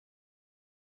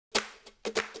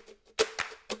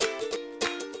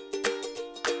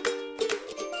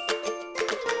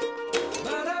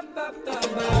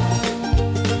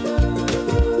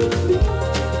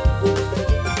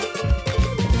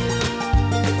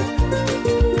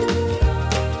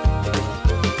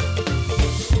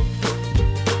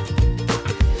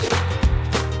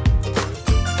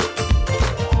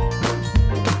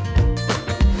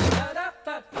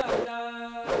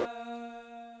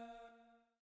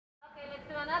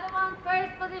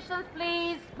positions,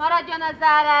 please. Maradjon a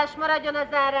zárás, maradjon a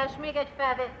zárás. Még egy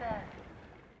felvétel.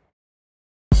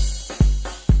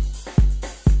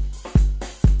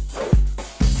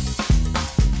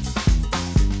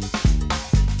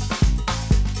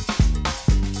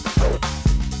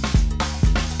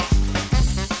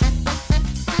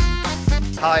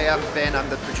 Hi, I'm Ben. I'm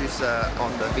the producer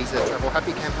on the Visa Travel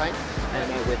Happy campaign,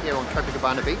 and we're here on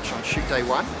Copacabana Beach on shoot day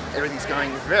one. Everything's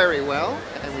going very well,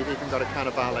 and we've even got a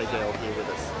Carnivale girl here with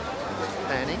us.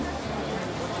 Panning.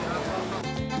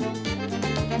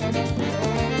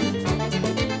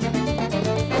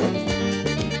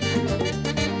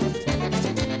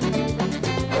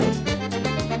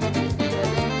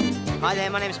 Hi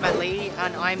there, my name is Matt Lee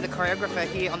and I'm the choreographer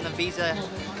here on the Visa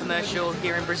commercial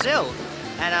here in Brazil,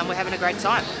 and we're having a great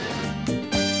time.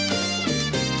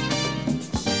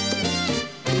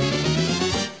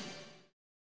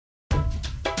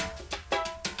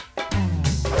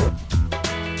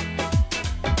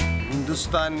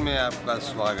 Hindustan में आपका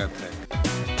स्वागत है.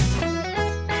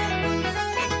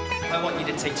 I want you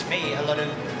to teach me a lot of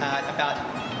about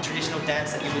traditional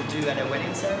dance that you would do at a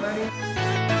wedding ceremony.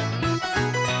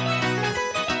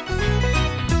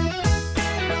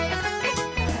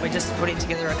 We're just putting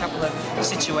together a couple of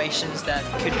situations that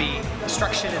could be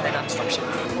structured and then unstructured.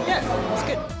 Yeah, it's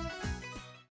good.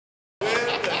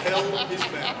 Where the hell is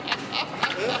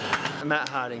Matt? Matt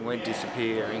Harding went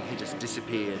disappearing, he just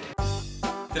disappeared.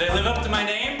 Did I live up to my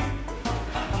name?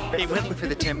 He went for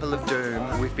the Temple of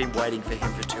Doom. We've been waiting for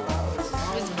him for 2 hours.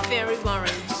 I was very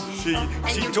worried. She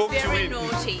talked you in.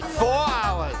 Naughty. 4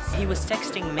 hours! He was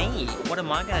texting me. What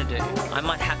am I going to do? I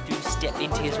might have to step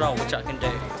into his role, which I can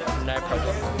do. No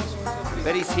problem.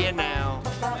 But he's here now,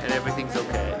 and everything's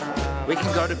okay. We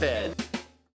can go to bed.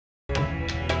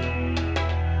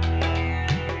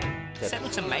 The set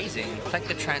looks amazing. The fact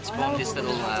they've transformed this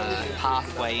little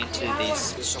pathway into these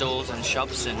stalls and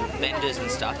shops and vendors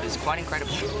and stuff is quite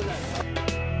incredible.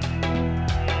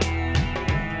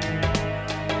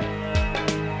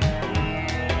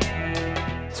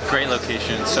 It's a great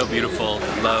location, so beautiful.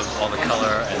 Love all the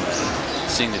color and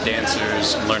seeing the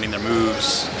dancers, learning their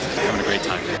moves, having a great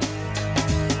time.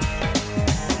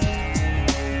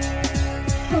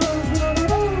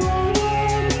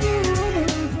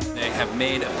 Have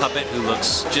made a puppet who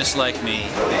looks just like me,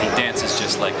 and he dances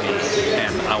just like me,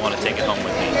 and I want to take it home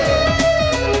with me.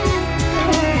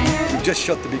 We've just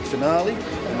shot the big finale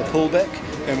and the pullback,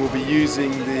 and we'll be using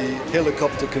the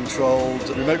helicopter-controlled,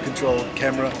 remote-controlled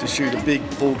camera to shoot a big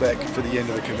pullback for the end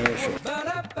of the commercial.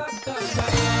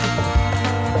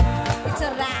 It's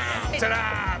a wrap. It's a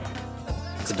wrap!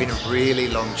 It's been a really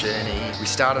long journey. We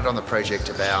started on the project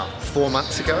about 4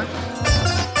 months ago.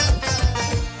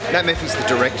 Matt Murphy's the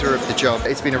director of the job.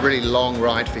 It's been a really long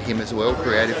ride for him as well,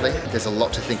 creatively. There's a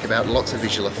lot to think about, lots of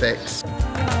visual effects.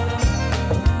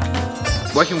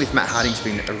 Working with Matt Harding's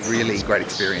been a really great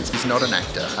experience. He's not an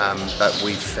actor, but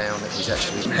we've found that he's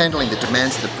actually handling the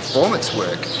demands of the performance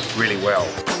work really well.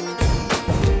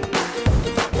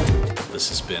 This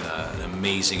has been an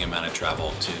amazing amount of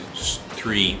travel to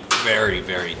 3 very,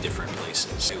 very different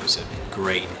places. It was a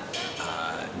great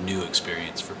new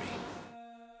experience for me.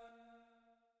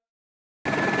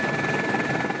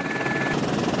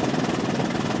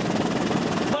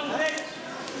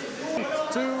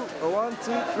 One,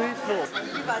 two, three, four.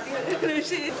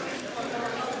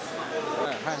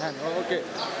 Hand. Oh, okay.